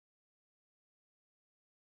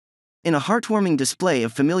In a heartwarming display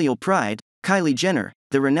of familial pride, Kylie Jenner,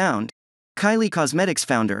 the renowned Kylie Cosmetics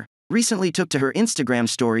founder, recently took to her Instagram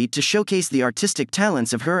story to showcase the artistic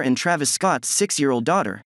talents of her and Travis Scott's 6-year-old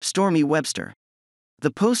daughter, Stormi Webster. The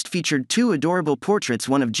post featured 2 adorable portraits,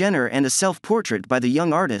 one of Jenner and a self-portrait by the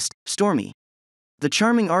young artist, Stormi. The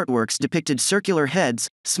charming artworks depicted circular heads,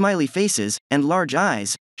 smiley faces, and large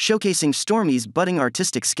eyes, showcasing Stormi's budding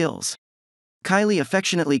artistic skills. Kylie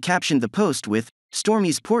affectionately captioned the post with,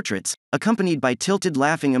 "Stormi's portraits," accompanied by tilted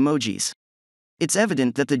laughing emojis. It's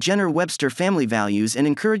evident that the Jenner-Webster family values and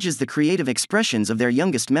encourages the creative expressions of their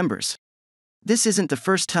youngest members. This isn't the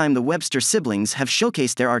first time the Webster siblings have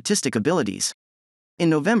showcased their artistic abilities. In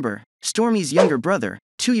November, Stormi's younger brother,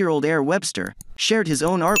 2-year-old Air Webster, shared his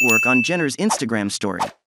own artwork on Jenner's Instagram story.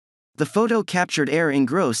 The photo captured Air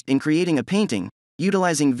engrossed in creating a painting,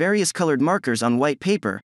 utilizing various colored markers on white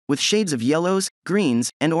paper, with shades of yellows, greens,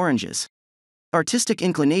 and oranges. Artistic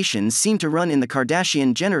inclinations seem to run in the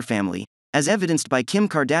Kardashian-Jenner family, as evidenced by Kim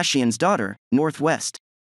Kardashian's daughter, Northwest.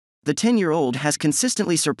 The 10-year-old has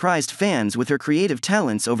consistently surprised fans with her creative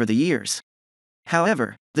talents over the years.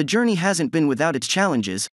 However, the journey hasn't been without its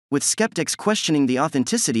challenges, with skeptics questioning the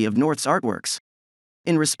authenticity of North's artworks.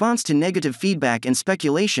 In response to negative feedback and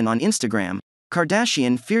speculation on Instagram,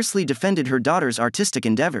 Kardashian fiercely defended her daughter's artistic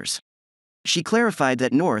endeavors. She clarified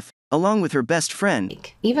that North, along with her best friend,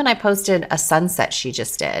 even I posted a sunset she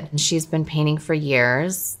just did. She's been painting for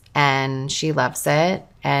years, and she loves it,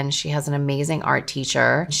 and she has an amazing art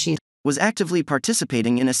teacher. She was actively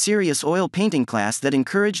participating in a serious oil painting class that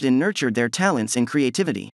encouraged and nurtured their talents and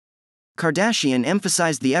creativity. Kardashian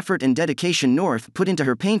emphasized the effort and dedication North put into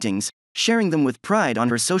her paintings, sharing them with pride on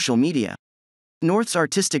her social media. North's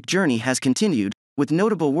artistic journey has continued, with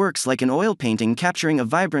notable works like an oil painting capturing a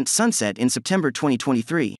vibrant sunset in September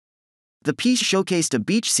 2023. The piece showcased a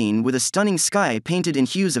beach scene with a stunning sky painted in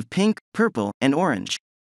hues of pink, purple, and orange.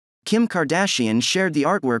 Kim Kardashian shared the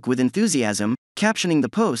artwork with enthusiasm, captioning the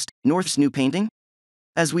post, "North's new painting?"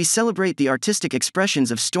 As we celebrate the artistic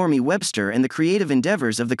expressions of Stormi Webster and the creative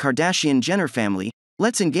endeavors of the Kardashian-Jenner family,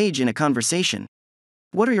 let's engage in a conversation.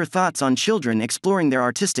 What are your thoughts on children exploring their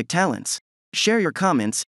artistic talents? Share your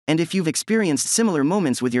comments, and if you've experienced similar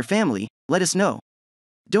moments with your family, let us know.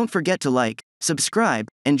 Don't forget to like, subscribe,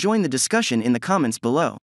 and join the discussion in the comments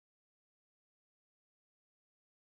below.